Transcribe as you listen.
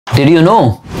Did you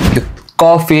know your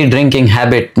coffee drinking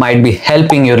habit might be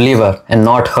helping your liver and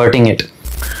not hurting it?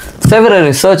 Several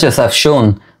researchers have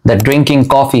shown that drinking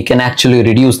coffee can actually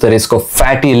reduce the risk of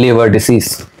fatty liver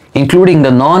disease, including the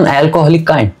non-alcoholic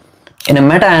kind. In a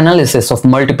meta-analysis of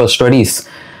multiple studies,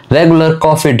 regular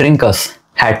coffee drinkers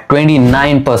had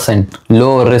 29%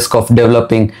 lower risk of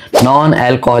developing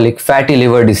non-alcoholic fatty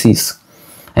liver disease.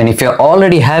 And if you're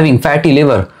already having fatty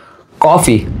liver,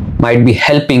 coffee might be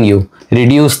helping you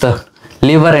reduce the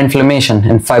liver inflammation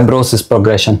and fibrosis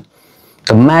progression.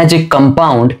 The magic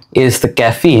compound is the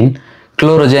caffeine,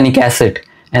 chlorogenic acid,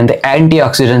 and the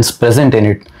antioxidants present in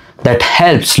it that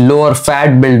helps lower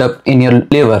fat buildup in your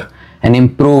liver and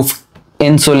improve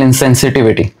insulin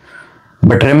sensitivity.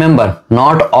 But remember,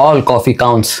 not all coffee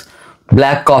counts.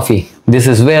 Black coffee, this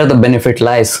is where the benefit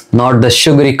lies, not the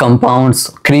sugary compounds,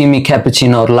 creamy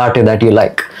cappuccino or latte that you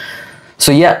like.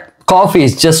 So yeah, coffee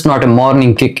is just not a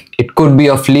morning kick. It could be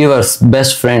your liver's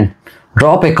best friend.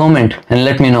 Drop a comment and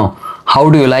let me know, how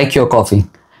do you like your coffee?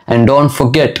 And don't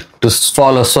forget to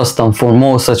follow SwasthAham for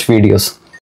more such videos.